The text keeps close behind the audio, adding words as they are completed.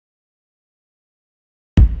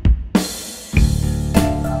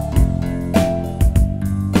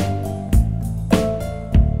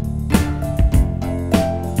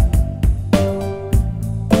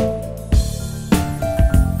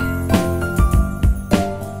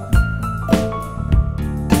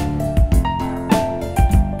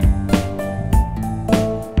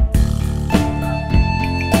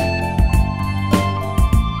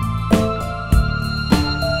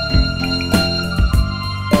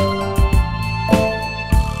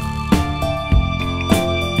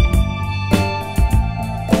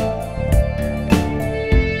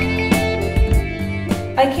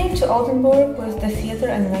Oldenburg with the Theatre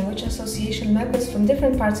and Language Association members from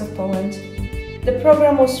different parts of Poland. The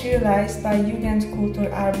program was realized by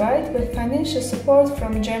Jugendkulturarbeit with financial support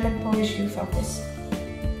from German-Polish Youth Office.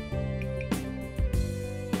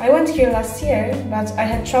 I went here last year, but I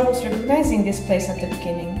had troubles recognizing this place at the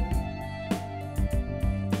beginning.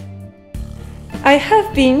 I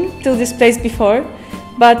have been to this place before,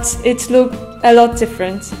 but it looked a lot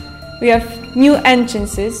different. We have new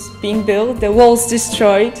entrances being built, the walls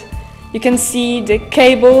destroyed. You can see the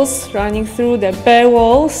cables running through the bare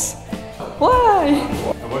walls. Why?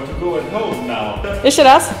 I want to go at home now. Jeszcze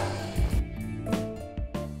raz.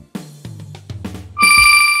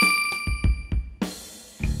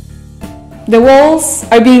 The walls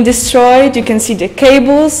are being destroyed. You can see the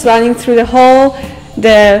cables running through the hall,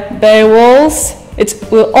 the bare walls. It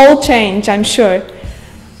will all change, I'm sure.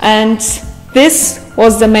 And this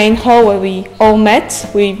was the main hall where we all met.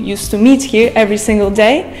 We used to meet here every single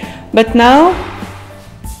day, but now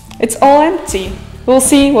it's all empty. We'll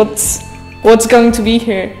see what's going to be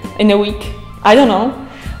here in a week. I don't know.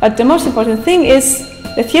 But the most important thing is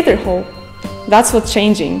the theater hall. That's what's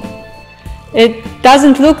changing. It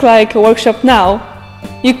doesn't look like a workshop now.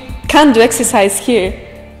 You can't do exercise here.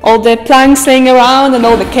 All the planks laying around and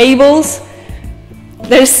all the cables.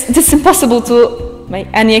 It's impossible to make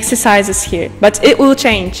any exercises here, but it will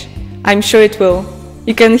change. I'm sure it will.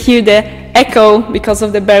 You can hear the echo because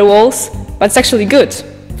of the bare walls, but it's actually good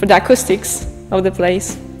for the acoustics of the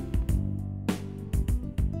place.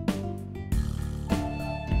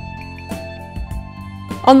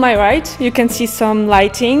 On my right, you can see some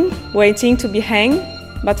lighting waiting to be hung,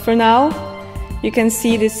 but for now, you can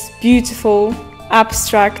see this beautiful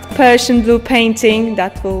abstract Persian blue painting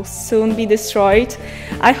that will soon be destroyed.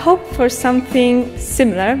 I hope for something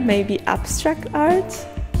similar, maybe abstract art.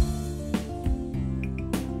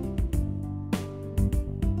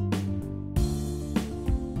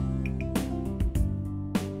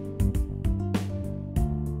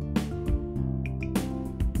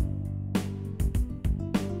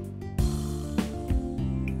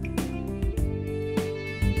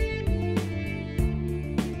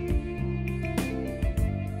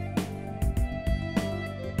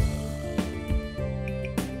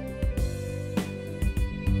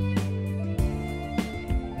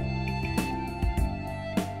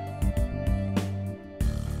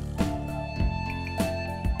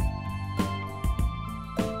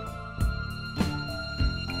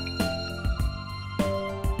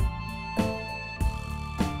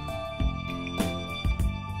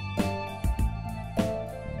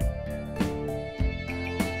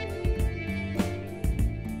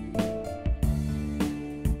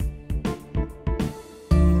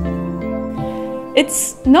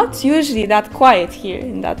 It's not usually that quiet here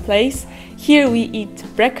in that place. Here we eat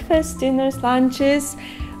breakfast, dinners, lunches.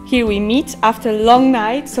 Here we meet after a long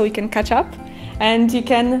night so we can catch up. And you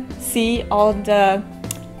can see all the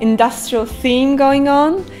industrial theme going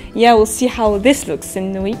on. Yeah, we'll see how this looks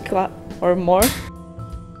in a week or more.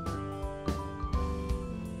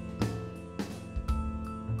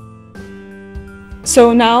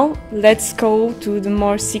 So now let's go to the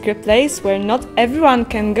more secret place where not everyone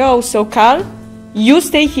can go. So Karl, you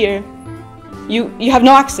stay here. You have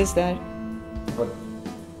no access there. But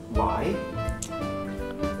why?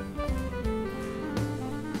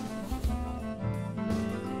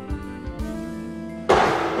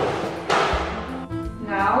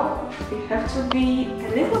 Now we have to be a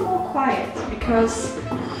little more quiet because,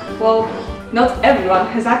 well, not everyone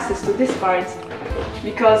has access to this part.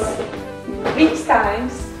 Because these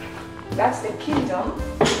times, that's the kingdom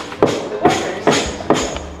of the workers.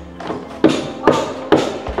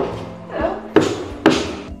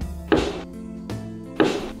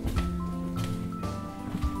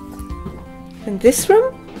 In this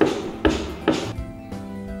room?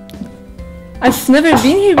 I've never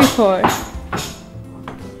been here before.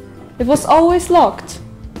 It was always locked.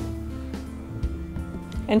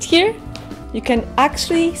 And here you can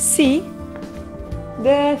actually see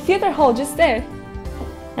the theater hall just there.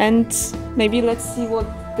 And maybe let's see what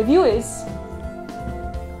the view is.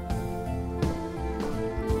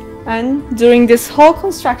 And during this whole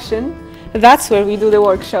construction, that's where we do the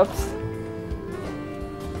workshops.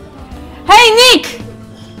 Hey, Nick!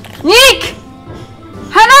 Nick!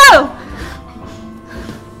 Hello!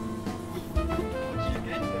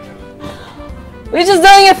 We're just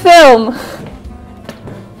doing a film.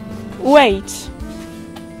 Wait.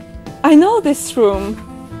 I know this room.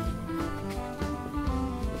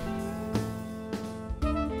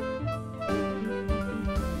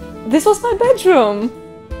 This was my bedroom.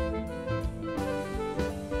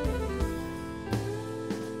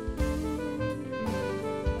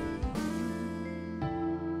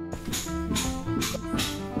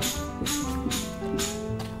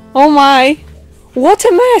 Oh my, what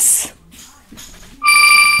a mess!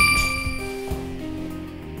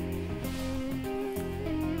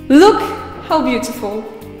 Look how beautiful.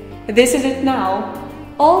 This is it now.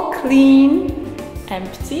 All clean,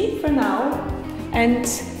 empty for now, and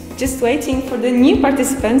just waiting for the new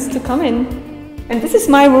participants to come in. And this is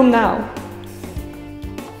my room now.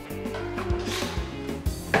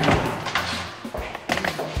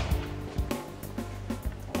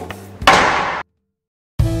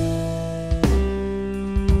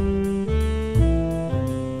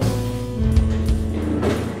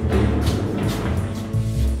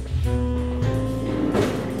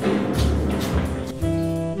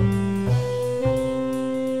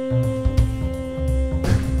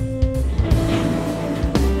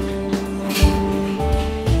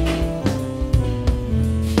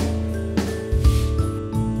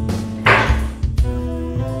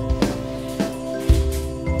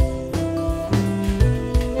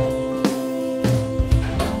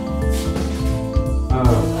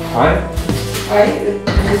 Hi? Hi,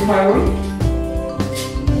 this is my room?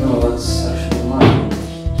 No, that's actually mine.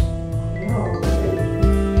 No.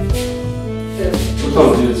 Who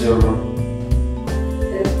told you it's your room?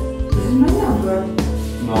 This is my number.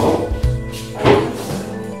 No.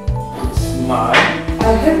 It's mine.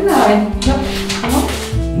 I have 9. No?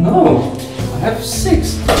 No. I have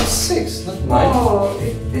 6. That's 6, not 9. Oh,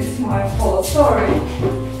 it's my fault. Sorry.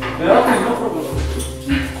 Yeah, okay, no problem.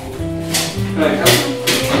 Can I help?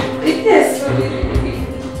 Yes.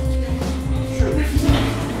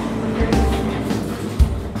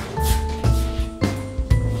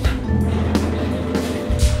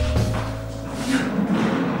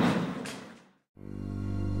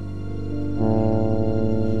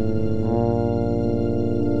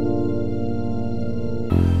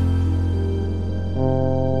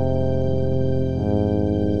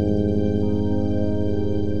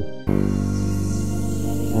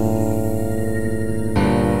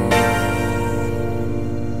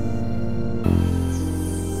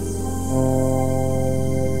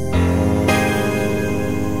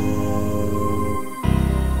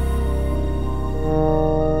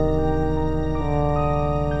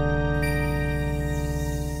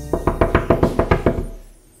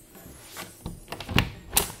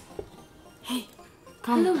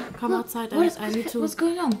 Come outside. I need to. What's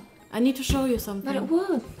going on? I need to show you something. But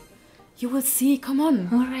what? You will see. Come on.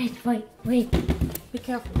 All right. Wait. Be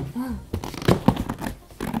careful. Oh.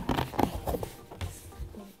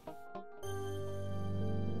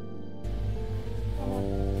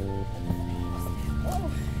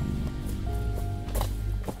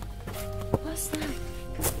 What's that?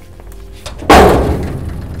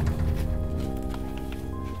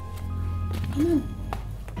 Come on.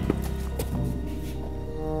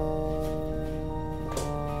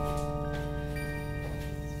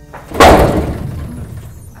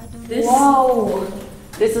 Wow.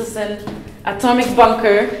 This is an atomic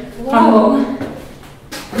bunker Wow.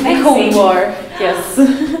 from the Cold War. Yes.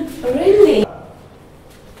 Really?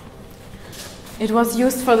 It was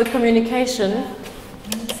used for the communication,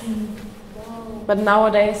 but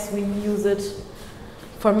nowadays we use it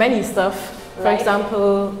for many stuff. For Right.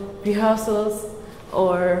 example, rehearsals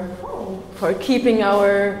or for keeping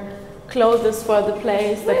our clothes for the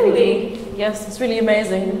plays that we Really? do. Yes, it's really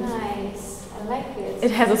amazing. Nice. I like it.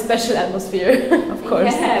 It has a special atmosphere, of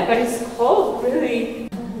course. Yeah, but it's cold, really.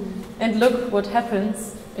 And look what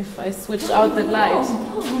happens if I switch out the light.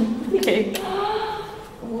 Okay.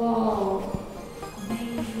 Wow.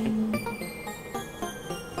 Amazing.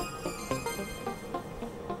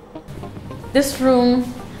 This room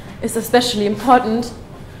is especially important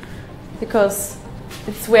because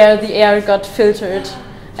it's where the air got filtered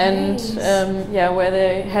and where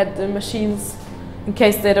they had the machines. In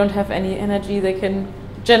case they don't have any energy, they can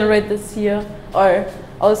generate this here, or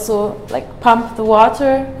also like pump the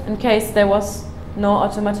water in case there was no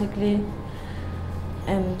automatically.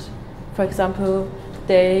 And for example,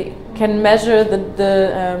 they can measure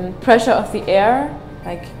the pressure of the air,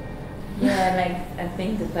 like Yeah, like I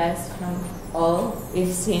think the best from all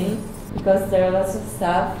we've seen because there are lots of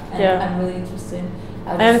stuff and Yeah. I'm really interested.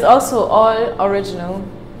 and it's also all original.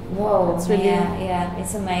 Whoa, it's really- yeah,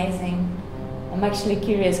 it's amazing. I'm actually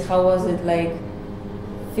curious, how was it like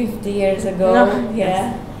 50 years ago? No.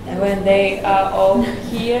 Yeah, and when they are all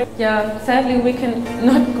here. Yeah, sadly we can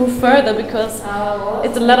not go further because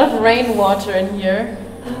it's a lot of rainwater in here.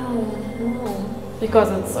 Oh, no.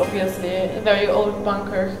 Because it's obviously a very old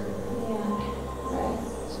bunker. Yeah, right.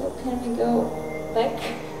 So can we go back?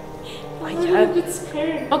 I'm a yeah. little bit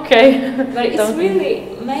scared. Okay. But it's Don't-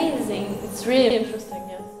 really amazing. It's really interesting,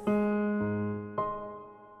 yes.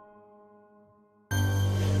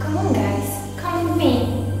 Come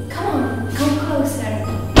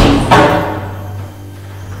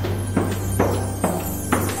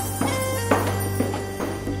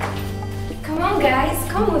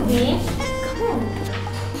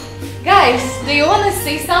Guys, do you want to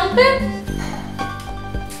see something?